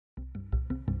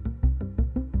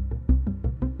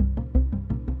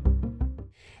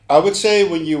I would say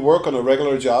when you work on a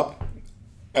regular job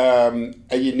and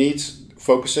you need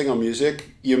focusing on music,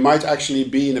 you might actually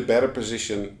be in a better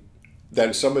position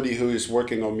than somebody who is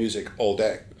working on music all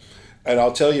day. And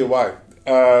I'll tell you why.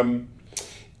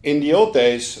 In the old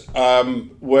days,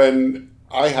 when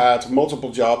I had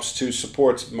multiple jobs to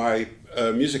support my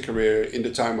music career in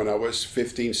the time when I was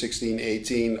 15, 16,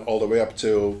 18, all the way up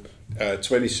to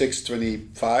 26,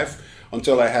 25,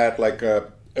 until I had like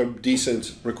a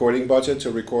decent recording budget to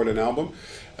record an album.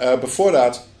 Before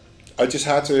that, I just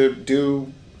had to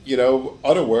do,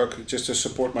 other work just to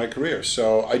support my career.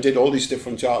 So I did all these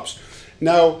different jobs.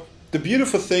 Now, the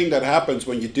beautiful thing that happens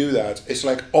when you do that is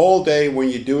like all day when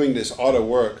you're doing this other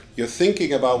work, you're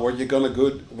thinking about what you're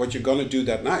gonna do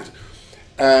that night.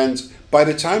 And by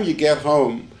the time you get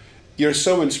home, you're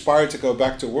so inspired to go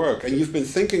back to work, and you've been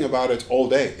thinking about it all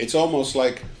day. It's almost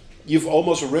like you've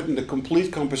almost written the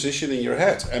complete composition in your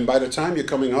head. And by the time you're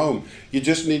coming home, you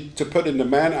just need to put in the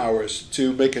man hours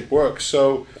to make it work.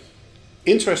 So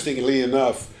interestingly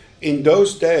enough, in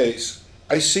those days,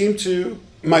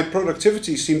 my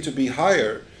productivity seemed to be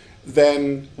higher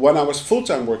than when I was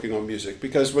full-time working on music.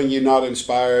 Because when you're not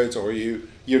inspired or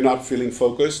you're not feeling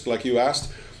focused, like you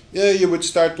asked, you would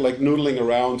start like noodling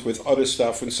around with other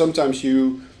stuff. And sometimes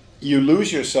you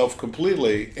lose yourself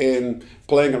completely in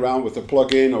playing around with a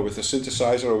plugin or with a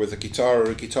synthesizer or with a guitar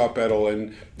or a guitar pedal,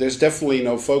 and there's definitely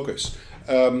no focus.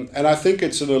 And I think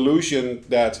it's an illusion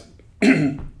that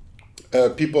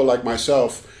people like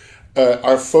myself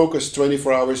are focused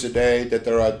 24 hours a day, that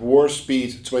they're at war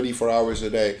speed 24 hours a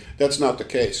day. That's not the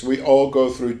case. We all go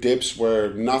through dips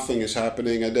where nothing is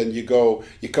happening, and then you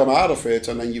come out of it,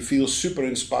 and then you feel super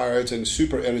inspired and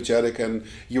super energetic, and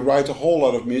you write a whole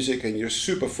lot of music, and you're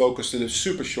super focused in a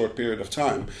super short period of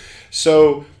time.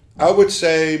 So I would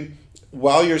say,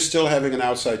 while you're still having an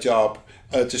outside job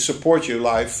to support your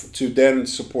life, to then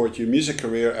support your music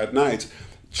career at night,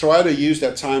 try to use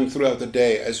that time throughout the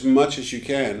day as much as you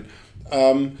can,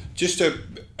 just to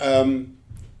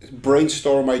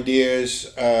brainstorm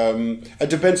ideas. It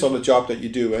depends on the job that you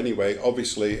do anyway,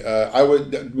 obviously.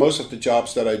 Most of the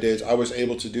jobs that I did, I was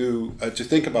able to do, to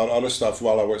think about other stuff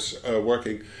while I was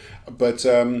working. But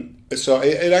so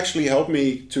it actually helped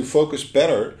me to focus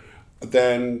better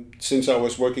than since I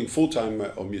was working full-time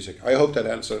on music. I hope that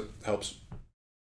answer helps.